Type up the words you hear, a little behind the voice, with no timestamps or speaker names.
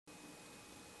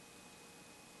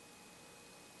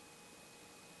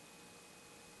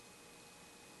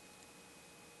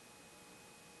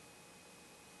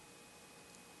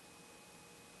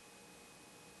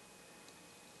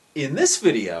In this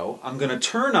video, I'm going to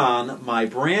turn on my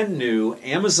brand new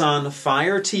Amazon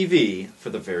Fire TV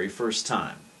for the very first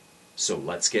time. So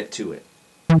let's get to it.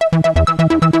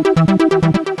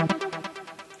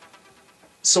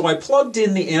 So I plugged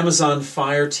in the Amazon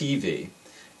Fire TV,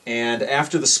 and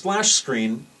after the splash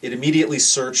screen, it immediately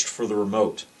searched for the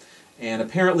remote. And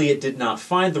apparently it did not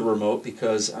find the remote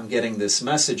because I'm getting this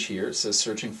message here. It says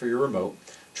searching for your remote.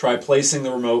 Try placing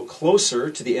the remote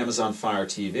closer to the Amazon Fire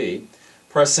TV,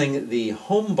 pressing the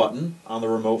home button on the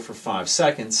remote for 5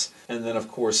 seconds, and then of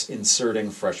course inserting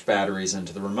fresh batteries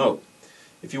into the remote.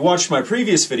 If you watched my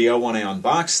previous video when I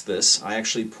unboxed this, I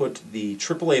actually put the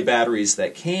AAA batteries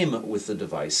that came with the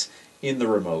device in the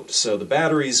remote, so the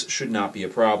batteries should not be a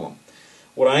problem.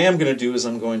 What I am going to do is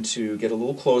I'm going to get a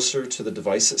little closer to the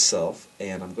device itself,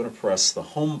 and I'm going to press the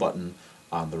home button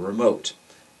on the remote,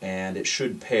 and it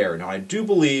should pair. Now I do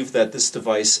believe that this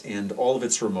device and all of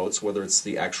its remotes, whether it's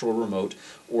the actual remote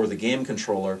or the game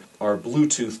controller, are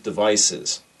Bluetooth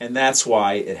devices, and that's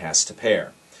why it has to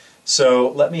pair. So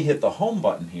let me hit the home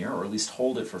button here, or at least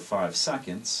hold it for 5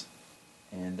 seconds,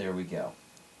 and there we go.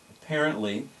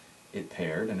 Apparently it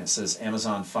paired, and it says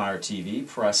Amazon Fire TV.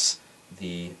 Press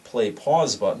the play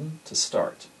pause button to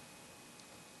start.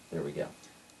 There we go.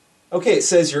 Okay, it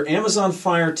says your Amazon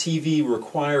Fire TV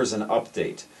requires an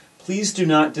update. Please do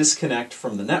not disconnect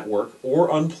from the network or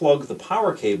unplug the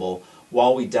power cable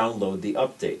while we download the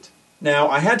update. Now,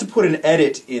 I had to put an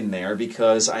edit in there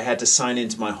because I had to sign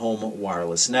into my home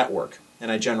wireless network, and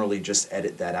I generally just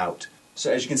edit that out.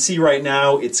 So as you can see right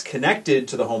now, it's connected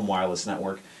to the home wireless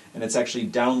network, and it's actually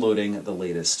downloading the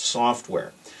latest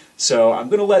software. So I'm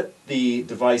going to let the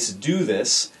device do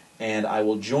this, and I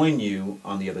will join you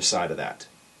on the other side of that.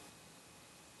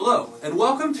 Hello, and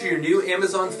welcome to your new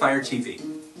Amazon Fire TV.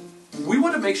 We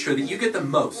want to make sure that you get the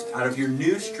most out of your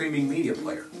new streaming media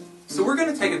player. So we're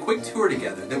going to take a quick tour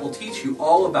together that will teach you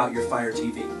all about your Fire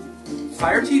TV.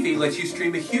 Fire TV lets you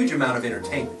stream a huge amount of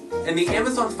entertainment, and the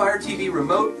Amazon Fire TV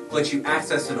remote lets you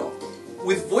access it all.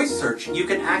 With voice search, you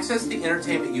can access the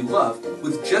entertainment you love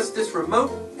with just this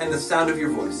remote and the sound of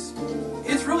your voice.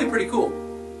 It's really pretty cool.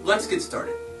 Let's get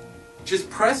started.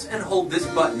 Just press and hold this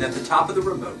button at the top of the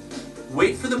remote,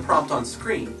 wait for the prompt on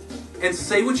screen, and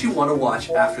say what you want to watch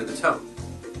after the tone.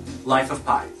 Life of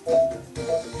Pi.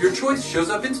 Your choice shows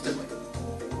up instantly.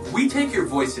 We take your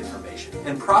voice information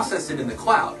and process it in the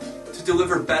cloud to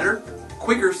deliver better,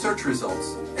 quicker search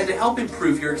results and to help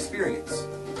improve your experience.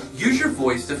 Use your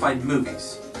voice to find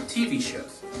movies, TV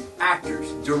shows,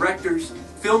 actors, directors,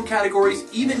 film categories,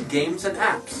 even games and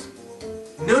apps.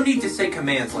 No need to say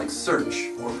commands like search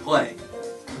or play.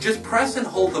 Just press and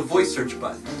hold the voice search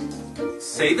button.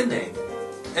 Say the name,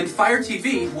 and Fire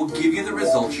TV will give you the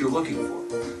results you're looking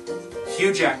for.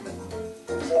 Hugh Jackman.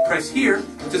 Press here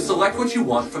to select what you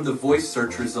want from the voice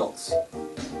search results.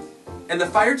 And the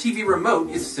Fire TV remote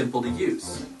is simple to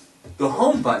use. The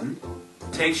home button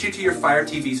takes you to your Fire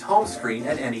TV's home screen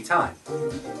at any time.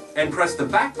 And press the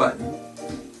back button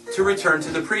to return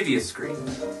to the previous screen.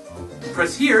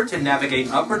 Press here to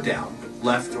navigate up or down,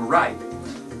 left or right.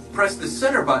 Press the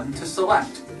center button to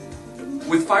select.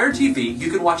 With Fire TV,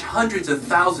 you can watch hundreds of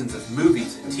thousands of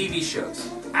movies and TV shows,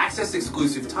 access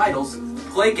exclusive titles,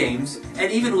 play games,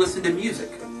 and even listen to music.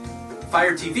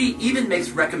 Fire TV even makes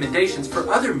recommendations for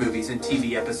other movies and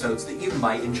TV episodes that you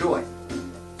might enjoy.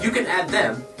 You can add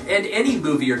them and any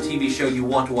movie or TV show you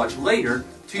want to watch later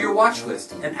to your watch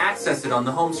list and access it on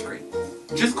the home screen.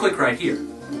 Just click right here.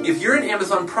 If you're an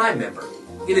Amazon Prime member,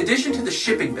 in addition to the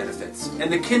shipping benefits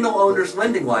and the Kindle Owner's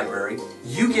Lending Library,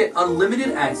 you get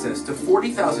unlimited access to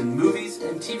 40,000 movies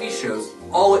and TV shows,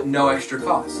 all at no extra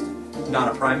cost.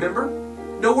 Not a Prime member?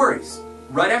 No worries.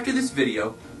 Right after this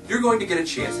video, you're going to get a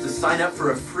chance to sign up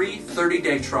for a free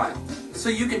 30-day trial, so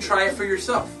you can try it for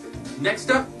yourself. Next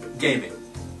up, gaming.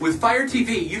 With Fire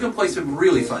TV, you can play some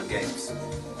really fun games.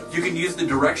 You can use the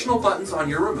directional buttons on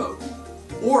your remote,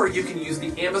 or you can use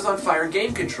the Amazon Fire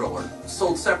game controller,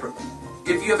 sold separately.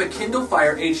 If you have a Kindle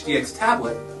Fire HDX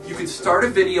tablet, you can start a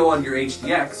video on your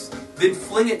HDX, then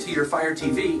fling it to your Fire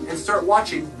TV and start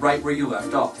watching right where you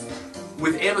left off.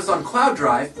 With Amazon Cloud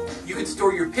Drive, you can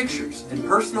store your pictures and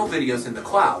personal videos in the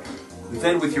cloud.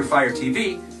 Then with your Fire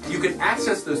TV, you can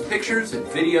access those pictures and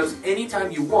videos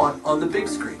anytime you want on the big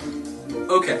screen.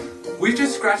 Okay, we've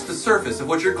just scratched the surface of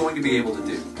what you're going to be able to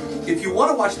do. If you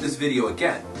want to watch this video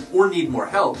again, or need more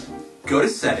help, go to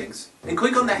Settings and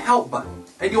click on the Help button,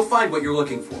 and you'll find what you're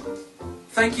looking for.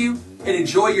 Thank you, and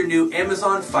enjoy your new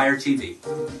Amazon Fire TV.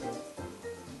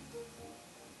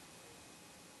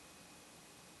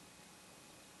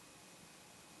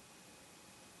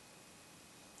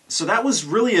 So that was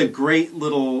really a great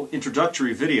little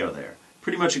introductory video there.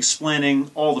 pretty much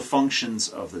explaining all the functions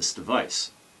of this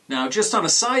device. Now, just on a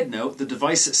side note, the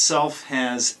device itself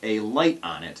has a light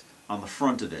on it, on the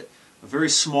front of it. A very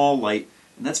small light,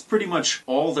 and that's pretty much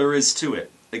all there is to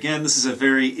it. Again, this is a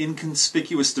very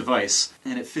inconspicuous device,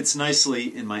 and it fits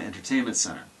nicely in my entertainment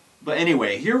center. But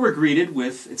anyway, here we're greeted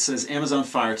with, it says Amazon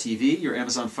Fire TV. Your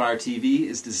Amazon Fire TV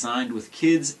is designed with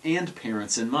kids and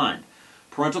parents in mind.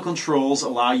 Parental controls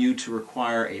allow you to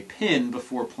require a PIN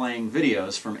before playing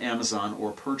videos from Amazon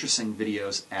or purchasing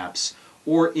videos, apps,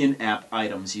 or in-app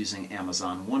items using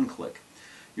Amazon One-Click.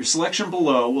 Your selection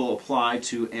below will apply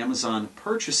to Amazon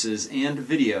purchases and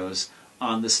videos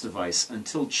on this device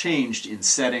until changed in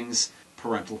Settings,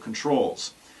 Parental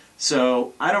Controls.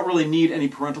 So I don't really need any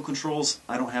parental controls.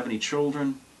 I don't have any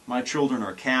children. My children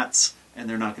are cats, and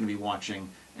they're not going to be watching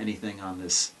anything on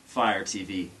this Fire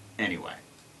TV anyway.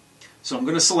 So I'm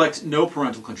going to select No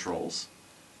Parental Controls,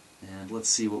 and let's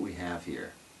see what we have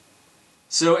here.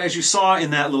 So as you saw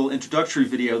in that little introductory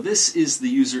video, this is the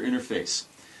user interface.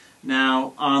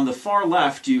 Now on the far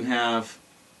left you have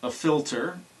a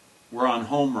filter. We're on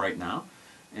Home right now,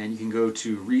 and you can go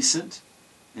to Recent,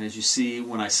 and as you see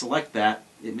when I select that,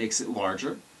 it makes it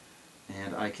larger,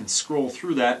 and I can scroll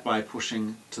through that by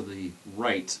pushing to the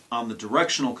right on the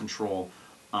directional control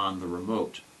on the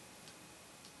remote.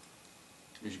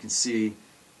 As you can see,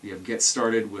 we have Get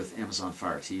Started with Amazon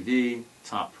Fire TV,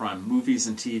 Top Prime Movies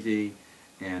and TV,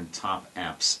 and Top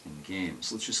Apps and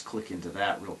Games. Let's just click into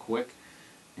that real quick,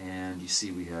 and you see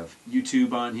we have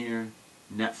YouTube on here,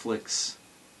 Netflix,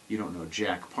 You Don't Know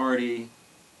Jack Party,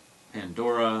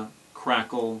 Pandora,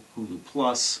 Crackle, Hulu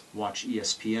Plus, Watch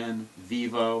ESPN,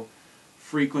 Vivo,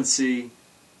 Frequency,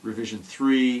 Revision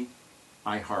 3,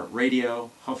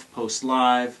 iHeartRadio, HuffPost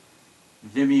Live,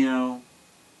 Vimeo,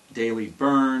 Daily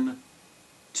Burn,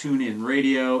 TuneIn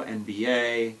Radio,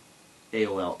 NBA,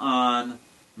 AOL On,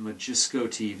 Majisco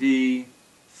TV,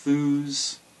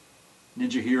 Thooz,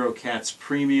 Ninja Hero Cats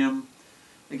Premium.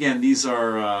 Again, these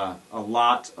are a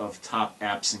lot of top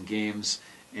apps and games.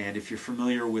 And if you're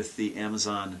familiar with the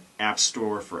Amazon App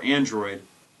Store for Android,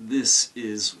 this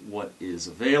is what is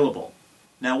available.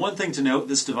 Now, one thing to note,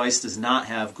 this device does not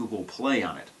have Google Play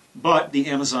on it. But the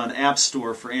Amazon App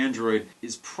Store for Android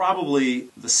is probably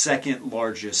the second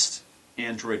largest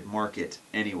Android market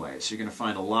anyway. So you're going to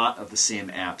find a lot of the same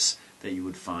apps that you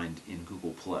would find in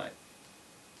Google Play.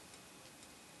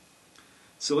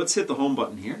 So let's hit the Home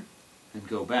button here and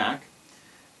go back.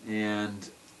 And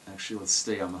actually, let's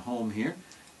stay on the Home here.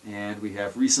 And we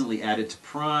have recently added to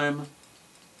Prime.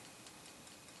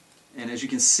 And as you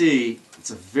can see, it's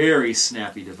a very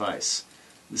snappy device.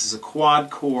 This is a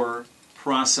quad-core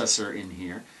processor in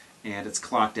here, and it's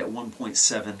clocked at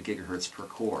 1.7 gigahertz per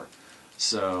core.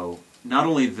 So not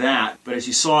only that, but as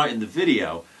you saw in the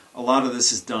video, a lot of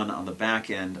this is done on the back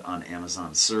end on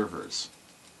Amazon servers.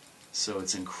 So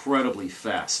it's incredibly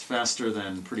fast, faster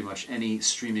than pretty much any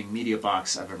streaming media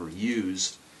box I've ever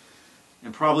used.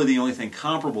 And probably the only thing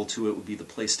comparable to it would be the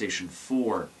PlayStation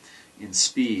 4 in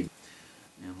speed.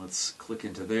 And let's click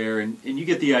into there, and you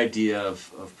get the idea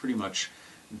of pretty much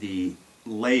the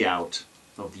layout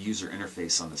of the user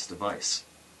interface on this device.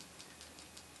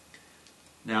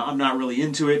 Now, I'm not really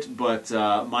into it, but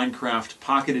Minecraft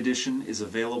Pocket Edition is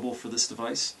available for this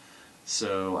device.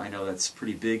 So I know that's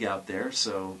pretty big out there,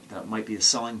 so that might be a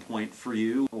selling point for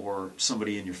you or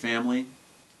somebody in your family.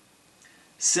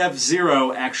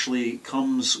 Sev-Zero actually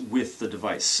comes with the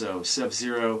device. So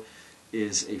Sev-Zero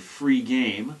is a free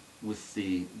game with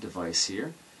the device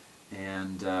here.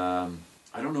 And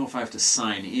I don't know if I have to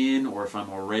sign in or if I'm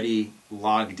already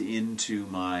logged into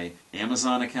my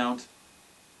Amazon account.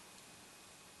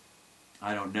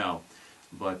 I don't know.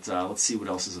 But let's see what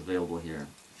else is available here.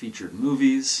 Featured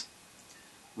movies,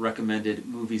 recommended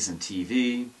movies and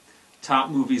TV,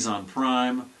 top movies on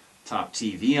Prime, top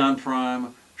TV on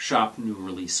Prime, shop new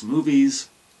release movies,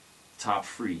 top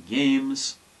free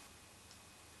games,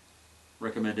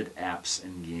 recommended apps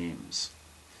and games.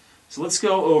 So let's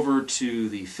go over to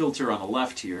the filter on the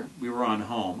left here. We were on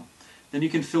Home. Then you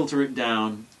can filter it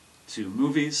down to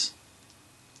Movies,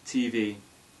 TV,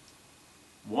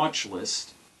 Watch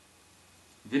List,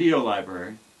 Video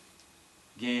Library,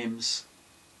 Games.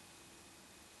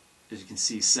 As you can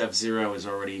see, Sev-Zero is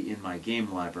already in my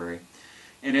game library.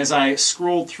 And as I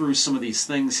scrolled through some of these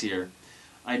things here,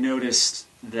 I noticed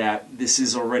that this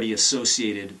is already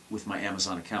associated with my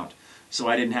Amazon account. So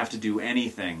I didn't have to do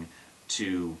anything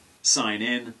to sign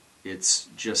in. It's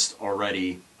just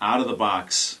already out of the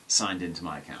box signed into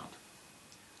my account.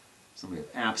 So we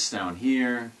have apps down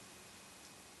here,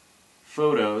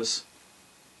 photos,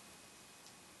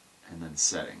 and then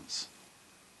settings.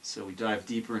 So we dive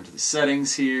deeper into the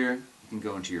settings here. You can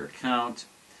go into your account,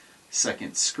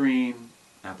 second screen,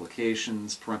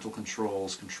 applications, parental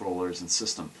controls, controllers, and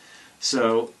system.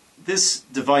 So this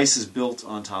device is built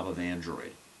on top of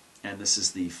Android, and this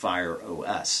is the Fire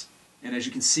OS. And as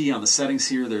you can see on the settings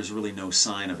here, there's really no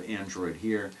sign of Android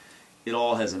here. It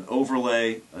all has an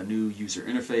overlay, a new user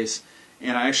interface,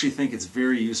 and I actually think it's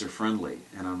very user-friendly,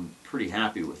 and I'm pretty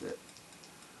happy with it.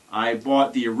 I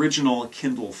bought the original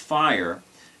Kindle Fire,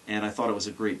 and I thought it was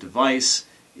a great device.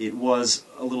 It was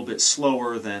a little bit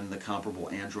slower than the comparable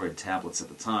Android tablets at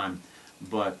the time,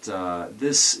 but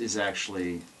this is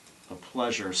actually a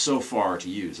pleasure so far to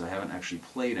use. I haven't actually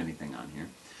played anything on here.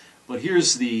 But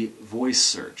here's the voice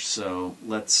search, so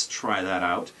let's try that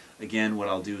out. Again, what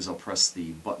I'll do is I'll press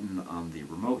the button on the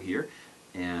remote here,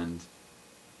 and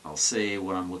I'll say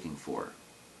what I'm looking for.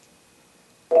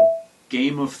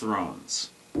 Game of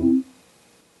Thrones.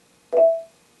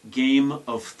 Game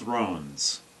of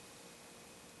Thrones.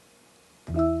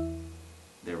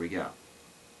 There we go.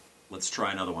 Let's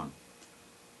try another one.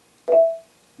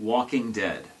 Walking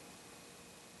Dead.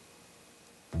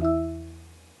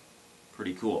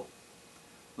 Pretty cool.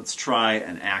 Let's try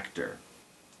an actor.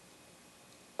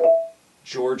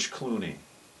 George Clooney.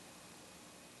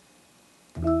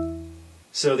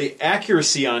 So the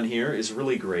accuracy on here is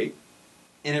really great,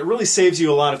 and it really saves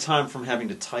you a lot of time from having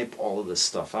to type all of this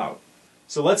stuff out.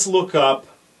 So let's look up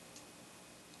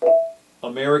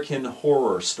American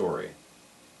Horror Story.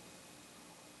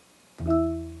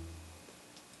 And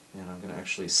I'm going to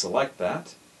actually select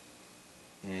that.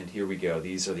 And here we go.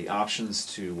 These are the options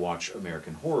to watch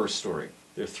American Horror Story.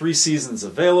 There are 3 seasons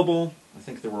available. I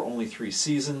think there were only 3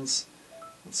 seasons.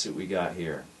 Let's see what we got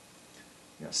here.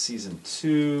 We got season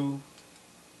 2.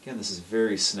 Again, this is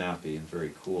very snappy and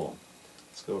very cool.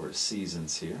 Let's go over to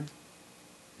seasons here.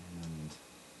 And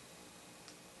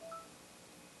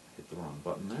hit the wrong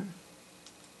button there.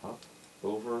 Up,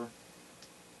 over,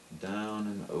 down,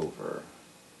 and over.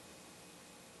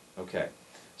 Okay.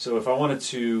 So if I wanted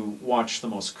to watch the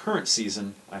most current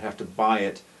season, I'd have to buy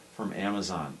it from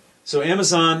Amazon. So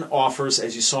Amazon offers,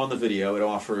 as you saw in the video, it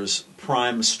offers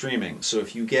Prime streaming. So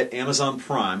if you get Amazon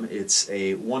Prime, it's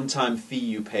a one-time fee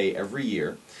you pay every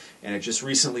year, and it just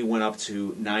recently went up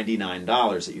to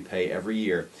 $99 that you pay every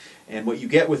year. And what you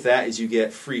get with that is you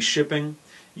get free shipping,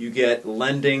 you get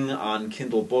lending on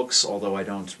Kindle books, although I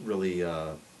don't really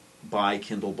buy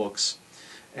Kindle books.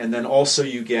 And then also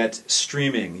you get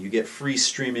streaming. You get free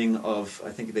streaming of,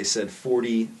 I think they said,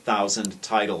 40,000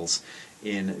 titles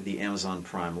in the Amazon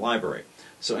Prime library.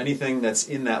 So anything that's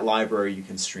in that library you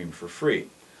can stream for free.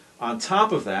 On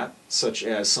top of that, such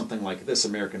as something like this,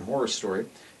 American Horror Story,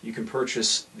 you can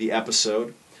purchase the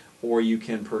episode, or you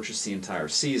can purchase the entire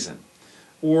season.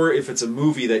 Or if it's a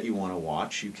movie that you want to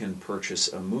watch, you can purchase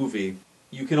a movie.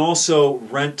 You can also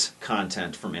rent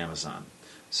content from Amazon.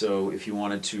 So if you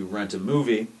wanted to rent a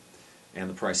movie, and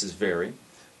the prices vary,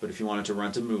 but if you wanted to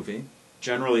rent a movie,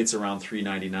 generally it's around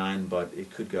 $3.99, but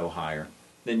it could go higher.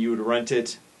 Then you would rent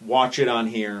it, watch it on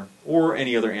here, or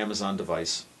any other Amazon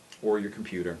device, or your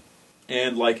computer.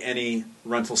 And like any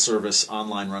rental service,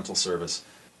 online rental service,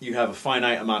 you have a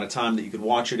finite amount of time that you could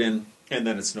watch it in, and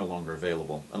then it's no longer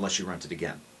available unless you rent it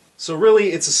again. So really,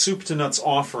 it's a soup to nuts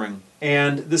offering,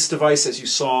 and this device, as you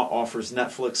saw, offers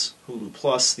Netflix, Hulu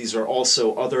Plus. These are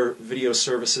also other video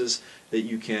services that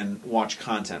you can watch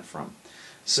content from.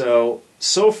 So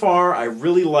far, I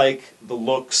really like the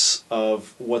looks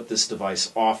of what this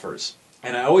device offers.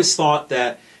 And I always thought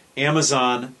that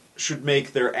Amazon should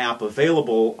make their app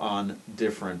available on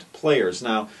different players.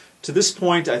 Now, to this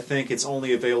point, I think it's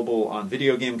only available on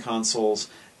video game consoles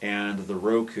and the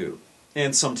Roku,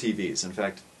 and some TVs. In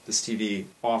fact, this TV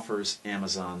offers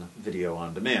Amazon Video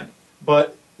on Demand.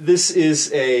 But this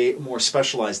is a more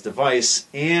specialized device,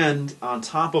 and on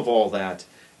top of all that,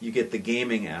 you get the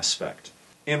gaming aspect.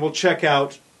 And we'll check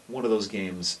out one of those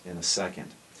games in a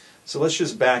second. So let's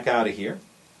just back out of here,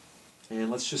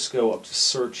 and let's just go up to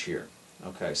search here.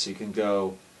 Okay, so you can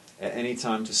go at any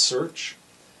time to search.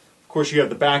 Of course, you have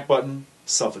the back button,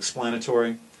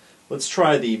 self-explanatory. Let's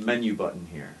try the menu button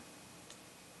here.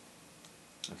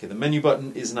 Okay, the menu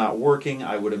button is not working.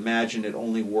 I would imagine it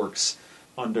only works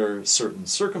under certain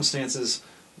circumstances,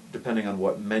 depending on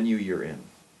what menu you're in.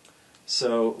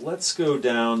 So let's go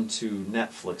down to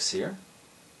Netflix here,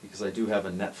 because I do have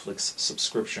a Netflix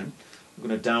subscription. I'm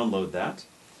going to download that.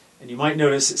 And you might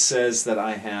notice it says that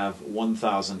I have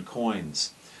 1,000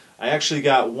 coins. I actually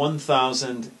got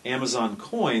 1,000 Amazon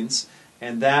coins,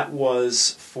 and that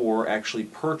was for actually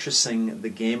purchasing the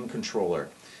game controller.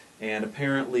 And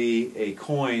apparently a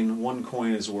coin, 1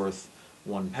 coin is worth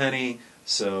 1 penny,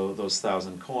 so those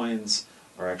 1,000 coins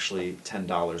are actually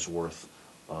 $10 worth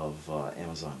of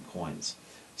Amazon coins.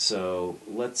 So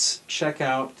let's check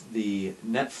out the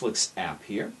Netflix app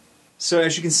here. So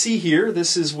as you can see here,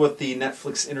 this is what the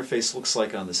Netflix interface looks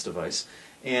like on this device.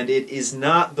 And it is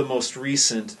not the most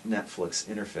recent Netflix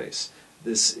interface.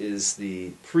 This is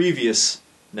the previous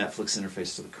Netflix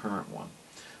interface to the current one.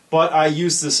 But I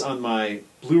use this on my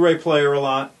Blu-ray player a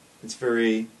lot. It's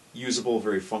very usable,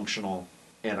 very functional,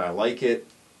 and I like it.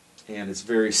 And it's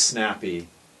very snappy.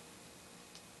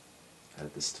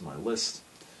 Add this to my list.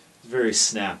 It's very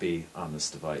snappy on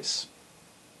this device.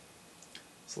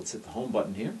 So let's hit the home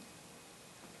button here.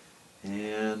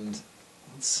 And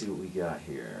let's see what we got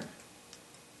here.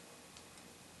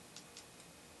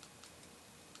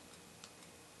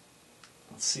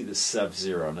 Let's see this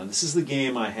Sub-Zero. Now this is the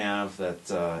game I have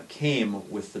that came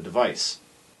with the device.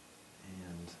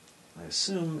 And I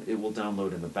assume it will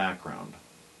download in the background.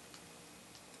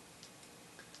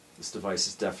 This device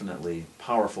is definitely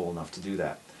powerful enough to do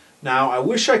that. Now I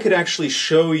wish I could actually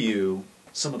show you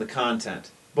some of the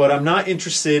content, but I'm not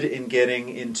interested in getting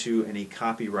into any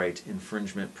copyright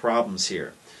infringement problems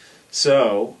here.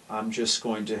 So I'm just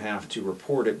going to have to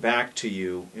report it back to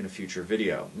you in a future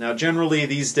video. Now generally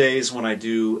these days when I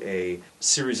do a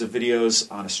series of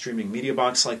videos on a streaming media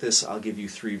box like this, I'll give you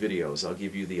 3 videos. I'll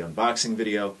give you the unboxing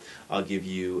video, I'll give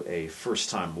you a first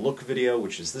time look video,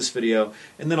 which is this video,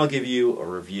 and then I'll give you a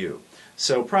review.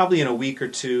 So probably in a week or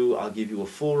 2 I'll give you a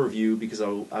full review because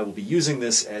I will be using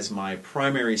this as my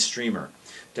primary streamer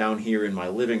down here in my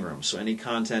living room. So any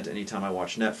content, anytime I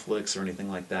watch Netflix or anything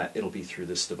like that, it'll be through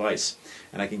this device.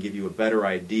 And I can give you a better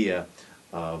idea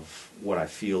of what I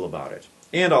feel about it.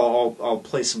 And I'll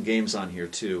play some games on here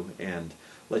too and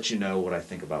let you know what I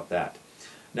think about that.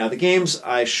 Now the games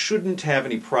I shouldn't have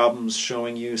any problems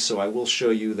showing you, so I will show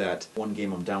you that one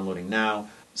game I'm downloading now.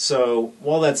 So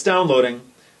while that's downloading,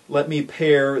 let me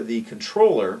pair the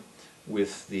controller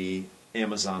with the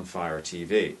Amazon Fire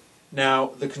TV. Now,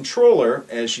 the controller,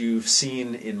 as you've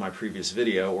seen in my previous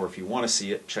video, or if you want to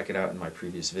see it, check it out in my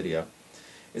previous video,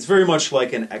 it's very much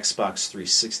like an Xbox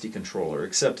 360 controller,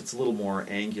 except it's a little more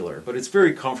angular, but it's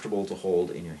very comfortable to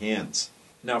hold in your hands.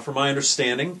 Now, from my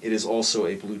understanding, it is also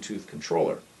a Bluetooth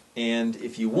controller. And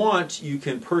if you want, you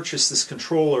can purchase this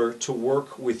controller to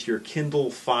work with your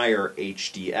Kindle Fire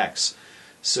HDX.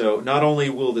 So not only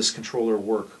will this controller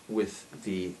work with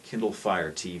the Kindle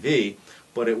Fire TV,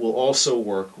 but it will also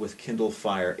work with Kindle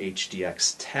Fire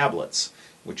HDX tablets,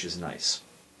 which is nice.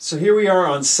 So here we are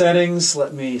on settings.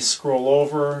 Let me scroll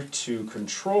over to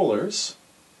controllers,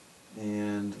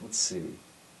 and let's see,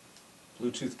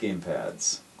 Bluetooth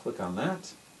gamepads. Click on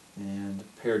that, and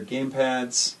paired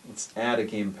gamepads. Let's add a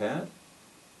gamepad,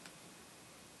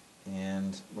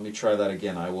 and let me try that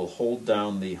again. I will hold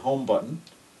down the home button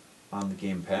on the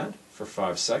gamepad for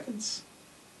 5 seconds.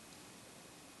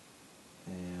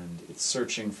 And it's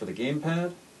searching for the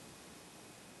gamepad.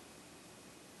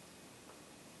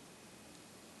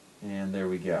 And there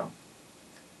we go.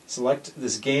 Select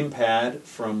this gamepad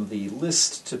from the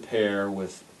list to pair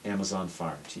with Amazon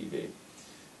Fire TV.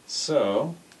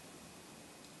 So,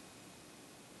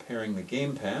 pairing the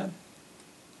gamepad.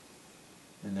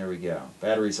 And there we go.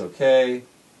 Battery's okay.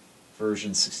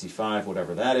 Version 65,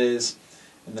 whatever that is.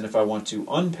 And then if I want to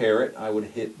unpair it, I would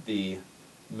hit the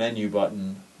menu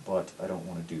button, but I don't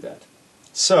want to do that.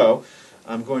 So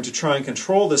I'm going to try and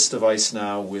control this device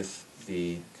now with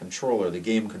the controller, the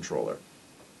game controller,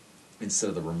 instead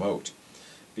of the remote,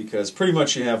 because pretty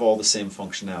much you have all the same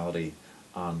functionality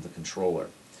on the controller.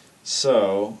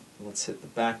 So let's hit the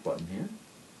back button here,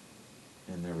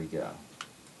 and there we go.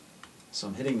 So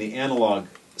I'm hitting the analog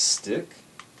stick,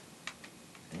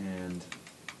 and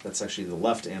that's actually the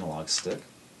left analog stick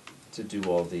to do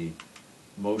all the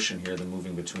motion here, the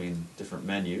moving between different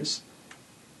menus.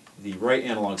 The right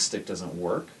analog stick doesn't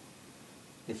work.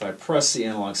 If I press the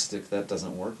analog stick, that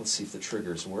doesn't work. Let's see if the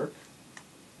triggers work.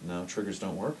 No, triggers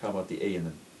don't work. How about the A and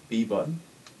the B button?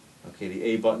 Okay, the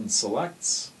A button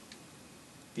selects,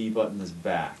 B button is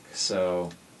back.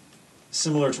 So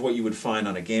similar to what you would find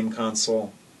on a game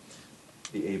console,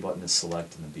 the A button is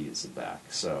select and the B is the back.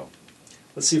 So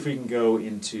let's see if we can go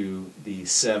into the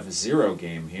Sub-Zero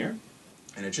game here.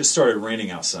 And it just started raining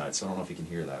outside, so I don't know if you can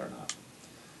hear that or not.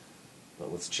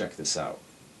 But let's check this out.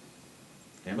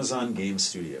 Amazon Game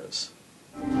Studios.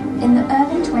 In the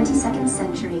early 22nd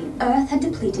century, Earth had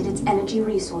depleted its energy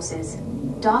resources.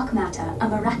 Dark matter, a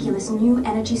miraculous new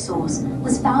energy source,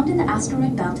 was found in the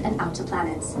asteroid belt and outer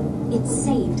planets. It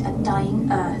saved a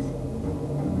dying Earth.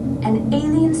 An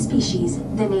alien species,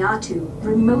 the Neatu,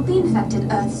 remotely infected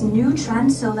Earth's new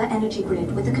trans-solar energy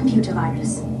grid with a computer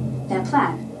virus. Their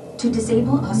plan? To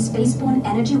disable our spaceborne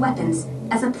energy weapons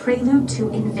as a prelude to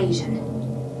invasion.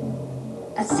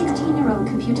 a 16-year-old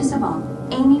computer savant,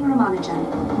 Amy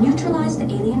Ramanujan, neutralized the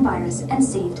alien virus and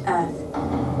saved Earth.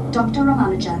 Dr.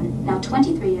 Ramanujan, now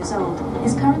 23 years old,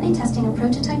 is currently testing a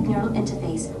prototype neural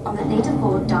interface on the Theta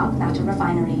 4 dark matter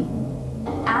refinery.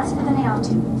 As for the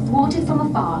Neatu, thwarted from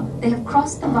afar, they have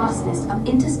crossed the vastness of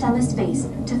interstellar space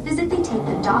to physically take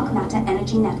the dark matter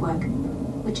energy network,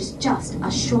 which is just a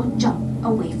short jump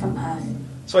away from Earth.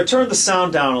 So I turned the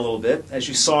sound down a little bit. As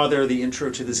you saw there, the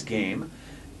intro to this game.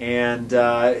 And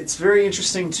it's very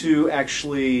interesting to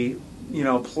actually,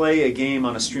 play a game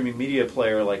on a streaming media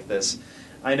player like this.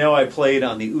 I know I played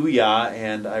on the Ouya,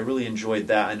 and I really enjoyed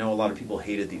that. I know a lot of people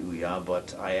hated the Ouya,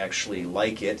 but I actually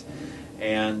like it.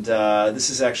 And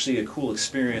this is actually a cool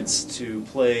experience to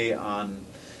play on.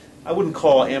 I wouldn't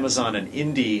call Amazon an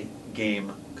indie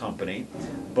game company,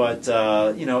 but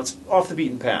it's off the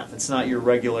beaten path. It's not your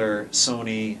regular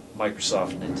Sony,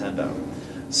 Microsoft, Nintendo.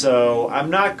 So I'm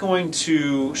not going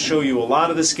to show you a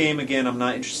lot of this game. Again, I'm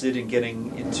not interested in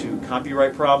getting into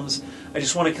copyright problems. I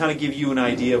just want to kind of give you an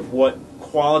idea of what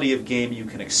quality of game you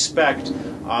can expect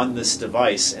on this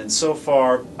device. And so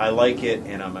far, I like it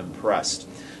and I'm impressed.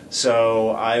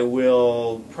 So I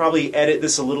will probably edit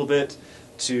this a little bit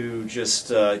to just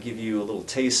give you a little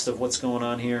taste of what's going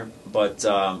on here, but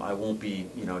I won't be,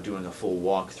 doing a full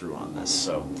walkthrough on this.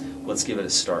 So let's give it a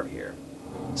start here.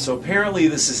 So apparently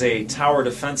this is a tower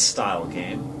defense style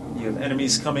game. You have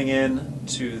enemies coming in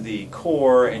to the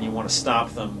core, and you want to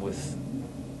stop them with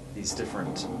these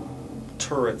different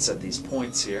turrets at these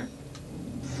points here.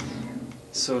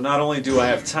 So not only do I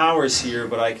have towers here,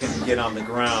 but I can get on the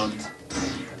ground.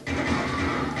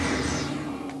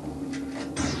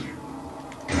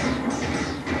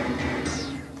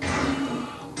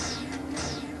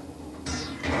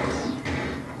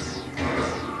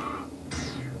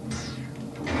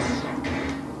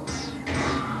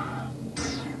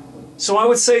 So I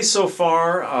would say so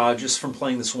far, just from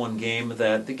playing this one game,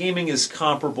 that the gaming is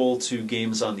comparable to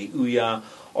games on the Ouya,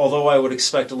 although I would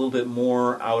expect a little bit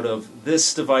more out of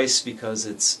this device because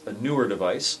it's a newer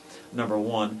device, number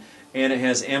one, and it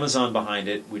has Amazon behind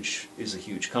it, which is a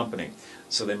huge company.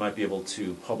 So they might be able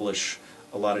to publish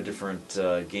a lot of different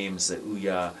games that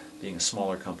Ouya, being a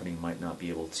smaller company, might not be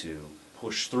able to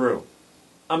push through.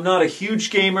 I'm not a huge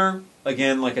gamer.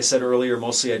 Again, like I said earlier,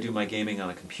 mostly I do my gaming on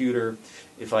a computer.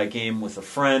 If I game with a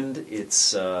friend,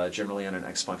 it's generally on an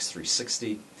Xbox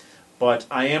 360. But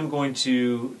I am going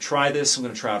to try this. I'm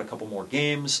going to try out a couple more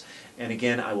games. And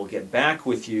again, I will get back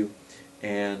with you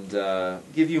and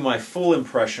give you my full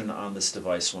impression on this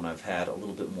device when I've had a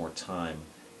little bit more time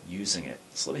using it.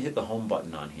 So let me hit the home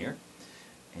button on here.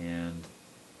 And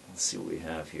let's see what we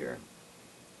have here.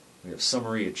 We have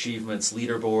summary, achievements,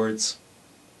 leaderboards.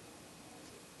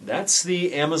 That's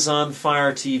the Amazon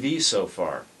Fire TV so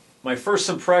far. My first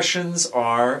impressions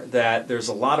are that there's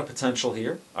a lot of potential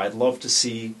here. I'd love to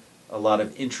see a lot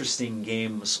of interesting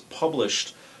games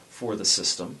published for the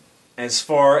system. As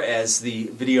far as the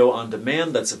video on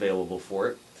demand that's available for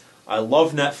it, I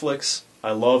love Netflix,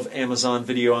 I love Amazon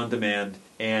Video on Demand,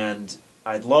 and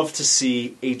I'd love to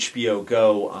see HBO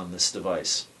Go on this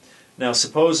device. Now,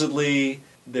 supposedly,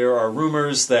 there are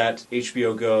rumors that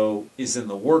HBO Go is in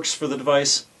the works for the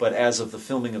device, but as of the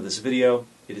filming of this video,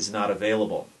 it is not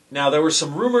available. Now, there were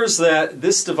some rumors that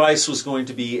this device was going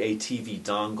to be a TV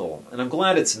dongle, and I'm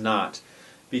glad it's not,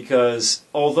 because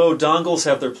although dongles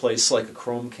have their place like a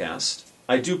Chromecast,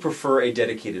 I do prefer a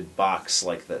dedicated box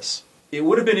like this. It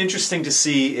would have been interesting to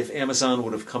see if Amazon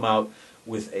would have come out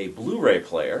with a Blu-ray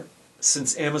player,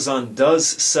 since Amazon does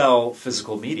sell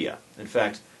physical media. In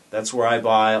fact, that's where I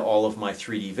buy all of my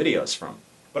 3D videos from.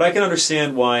 But I can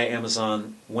understand why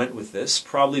Amazon went with this,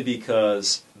 probably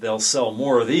because they'll sell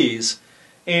more of these,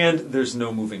 and there's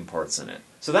no moving parts in it.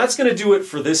 So that's going to do it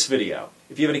for this video.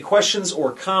 If you have any questions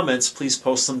or comments, please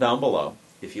post them down below.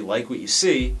 If you like what you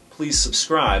see, please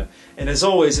subscribe. And as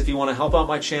always, if you want to help out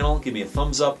my channel, give me a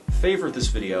thumbs up, favorite this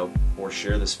video, or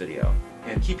share this video.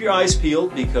 And keep your eyes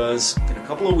peeled, because in a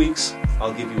couple of weeks,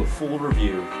 I'll give you a full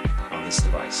review on this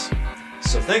device.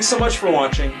 So thanks so much for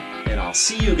watching, and I'll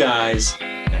see you guys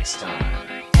next time.